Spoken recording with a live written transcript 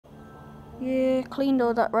Yeah, cleaned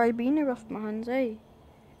all that Ribena off my hands, eh?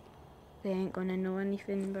 They ain't gonna know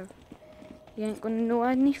anything, bro. They ain't gonna know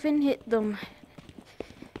anything hit them.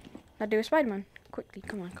 Now do a Spider-Man. Quickly,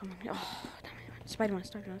 come on, come on. Oh, damn it, man. Spider-Man,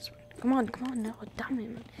 Spider-Man, Spider-Man. Come on, come on. No, damn it,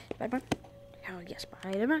 man. Spider-Man. Oh, yes,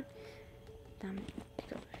 Spider-Man. Damn it.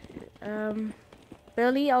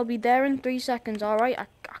 Billy, I'll be there in 3 seconds, alright? I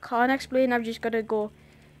can't explain, I've just gotta go.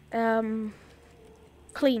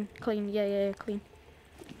 Clean, yeah, clean.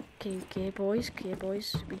 Okay, boys,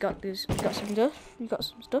 We got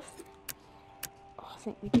some stuff. Oh, I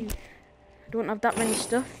think we do. I don't have that many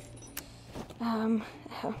stuff. I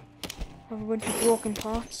have a bunch of broken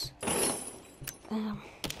parts.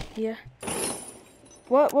 Here.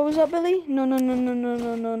 What was that, Billy? No. No,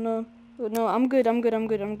 I'm good,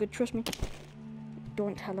 trust me.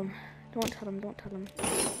 Don't tell him.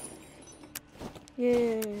 Yeah,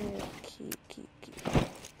 okay.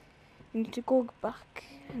 We need to go back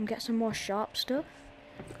and get some more sharp stuff,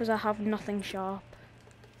 because I have nothing sharp.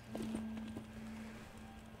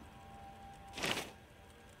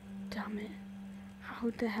 Damn it. How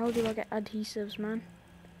the hell do I get adhesives, man?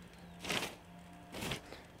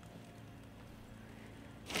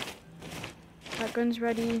 That gun's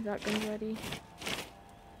ready.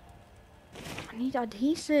 I need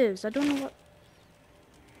adhesives. I don't know what...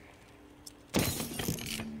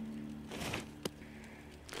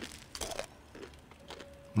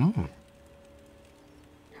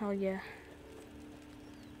 Hell yeah.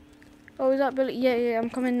 Oh, is that Billy? Yeah, I'm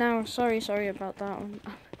coming now. Sorry about that. I'm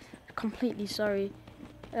completely sorry.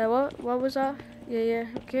 What was that? Yeah,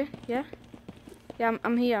 okay, yeah. Yeah,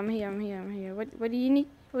 I'm here. What do you need?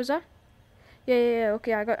 What was that? Yeah,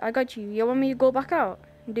 okay, I got you. You want me to go back out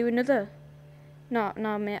and do another? No,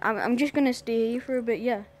 mate. I'm just gonna stay here for a bit,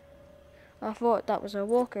 yeah. I thought that was a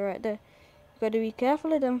walker right there. You gotta be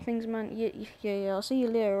careful of them things, man. Yeah, I'll see you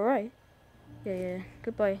later, alright? Yeah.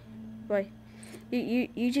 Goodbye. Bye.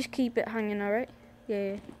 You just keep it hanging, alright?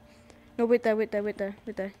 Yeah. No, wait there.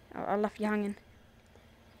 I left you hanging.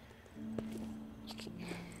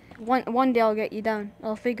 One day I'll get you down.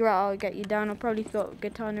 I'll figure out how to get you down. I'll probably got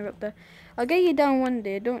Katana up there. I'll get you down one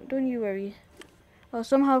day. Don't you worry. I'll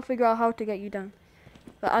somehow figure out how to get you down.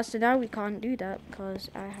 But as to now, we can't do that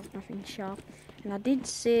because I have nothing sharp. And I did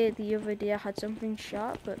say the other day I had something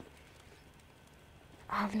sharp, but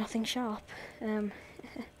I have nothing sharp. I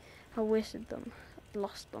wasted them.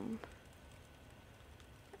 Lost them.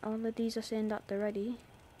 All of these are saying that they're ready.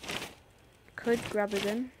 Could grab a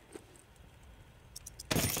gun.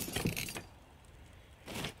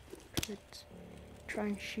 Could try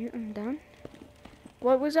and shoot them down.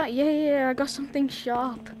 What was that? Yeah, I got something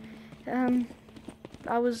sharp.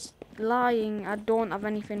 I was lying. I don't have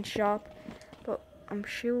anything sharp, but I'm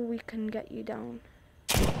sure we can get you down.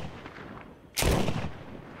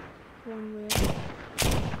 One way.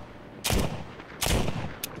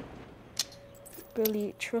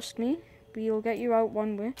 Billy, trust me, we'll get you out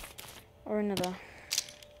one way or another.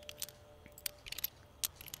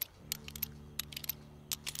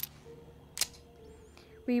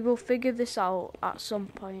 We will figure this out at some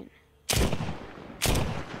point.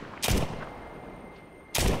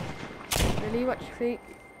 Billy, watch your feet.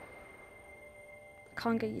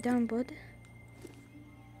 Can't get you down, bud.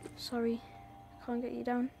 Sorry, can't get you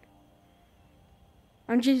down.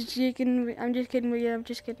 I'm just kidding with you, I'm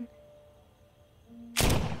just kidding.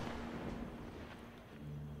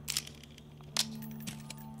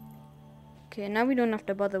 Okay, now we don't have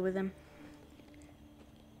to bother with him.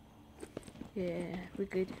 Yeah, we're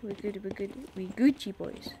good. We Gucci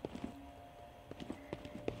boys.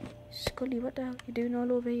 Scully, what the hell are you doing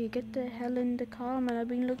all over here? Get the hell in the car, man. I've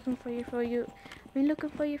been looking for you for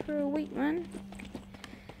a week, man.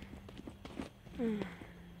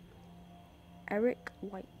 Eric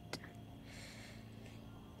White.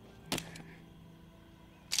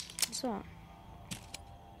 What's that?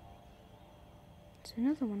 It's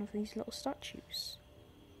another one of these little statues.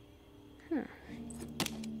 Huh.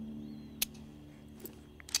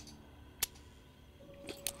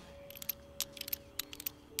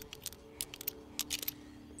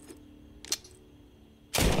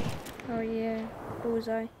 Oh yeah,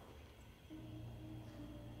 bullseye.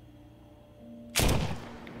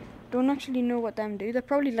 Don't actually know what them do. They're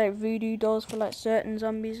probably like voodoo dolls for like certain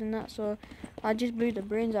zombies and that, so I just blew the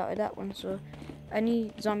brains out of that one, so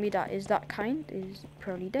any zombie that is that kind is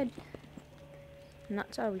probably dead. And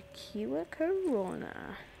that's how we cure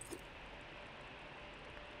Corona.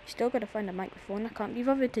 Still gotta find a microphone. I can't be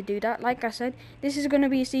bothered to do that. Like I said, this is gonna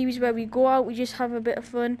be a series where we go out, we just have a bit of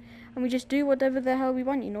fun, and we just do whatever the hell we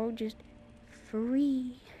want, you know, just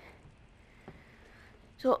free.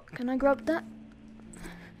 So, can I grab that?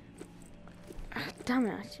 Damn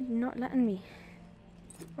it, it's not letting me.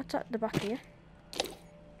 What's at the back here?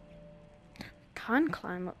 Can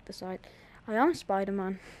climb up the side. I am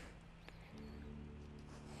Spider-Man.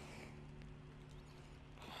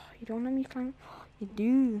 You don't let me climb. You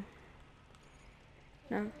do.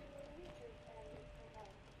 No.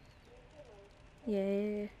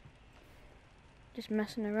 Yeah. Just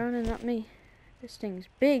messing around and not me. This thing's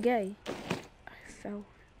big, eh? I fell.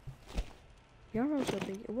 You're also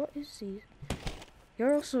big. What is these?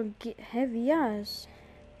 You're also heavy as.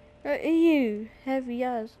 Are you heavy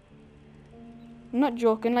as? I'm not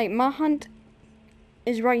joking. Like, my hand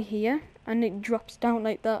is right here, and it drops down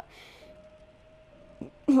like that.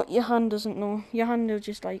 But your hand doesn't know. Your hand is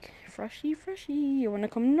just like, freshy, freshy. You wanna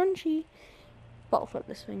come nunchy? Bottle flip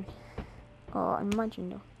this thing. Oh, imagine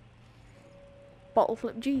though. Bottle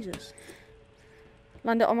flip Jesus.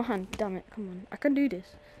 Land it on my hand. Damn it, come on. I can do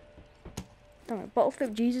this. Damn it, bottle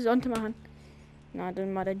flip Jesus onto my hand. Nah, it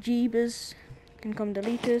doesn't matter. Jeebus can come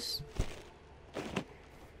delete us.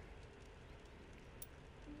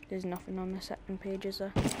 There's nothing on the second page, is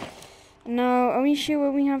there? No, are we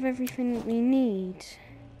sure we have everything that we need?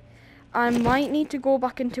 I might need to go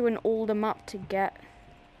back into an older map to get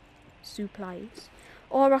supplies.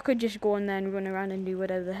 Or I could just go in there and run around and do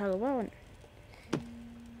whatever the hell I want.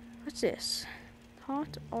 What's this?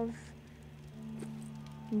 Heart of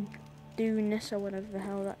Dooness or whatever the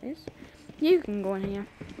hell that is. You can go in here.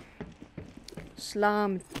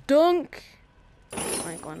 Slam dunk.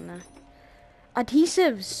 I ain't going there.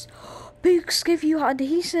 Adhesives. Books give you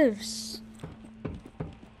adhesives.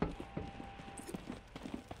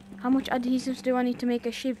 How much adhesives do I need to make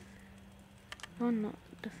a shiv? Oh, not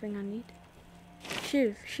the thing I need.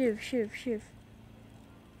 Shiv.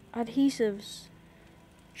 Adhesives.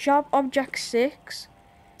 Sharp object 6.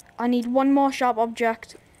 I need one more sharp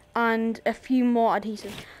object and a few more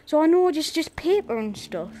adhesives. So I know just paper and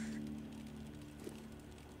stuff.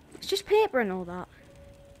 It's just paper and all that.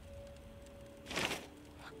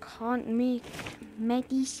 I can't make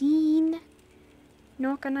medicine.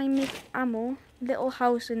 Nor can I make ammo. Little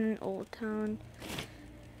house in an old town.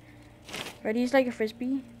 Ready? It's like a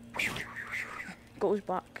frisbee. Goes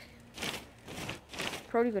back.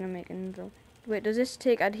 Probably gonna make another. Wait, does this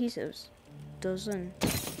take adhesives? Doesn't.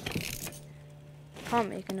 Can't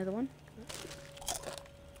make another one.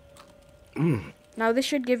 Now this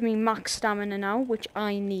should give me max stamina now, which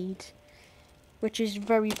I need. Which is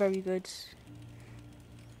very, very good.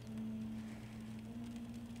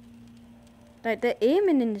 Like, the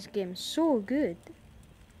aiming in this game is so good.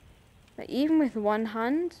 Like, even with one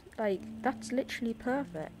hand, like, that's literally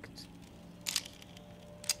perfect.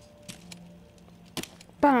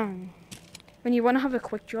 Bang! When you want to have a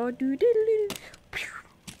quick draw, do do do do.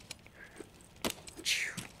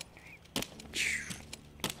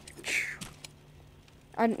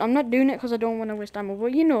 I'm not doing it because I don't want to waste ammo,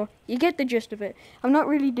 but you know, you get the gist of it. I'm not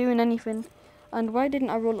really doing anything. And why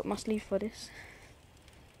didn't I roll up my sleeve for this?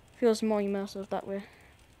 Feels more immersive that way.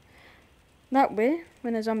 That way,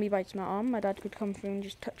 when a zombie bites my arm, my dad could come through and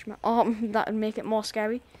just touch my arm. That would make it more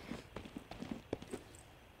scary.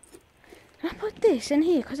 Can I put this in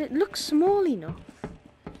here? Because it looks small enough.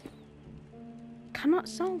 Cannot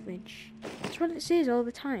salvage. That's what it says all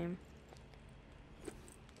the time.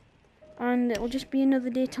 And it will just be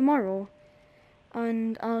another day tomorrow.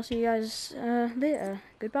 And I'll see you guys later.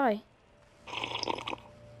 Goodbye.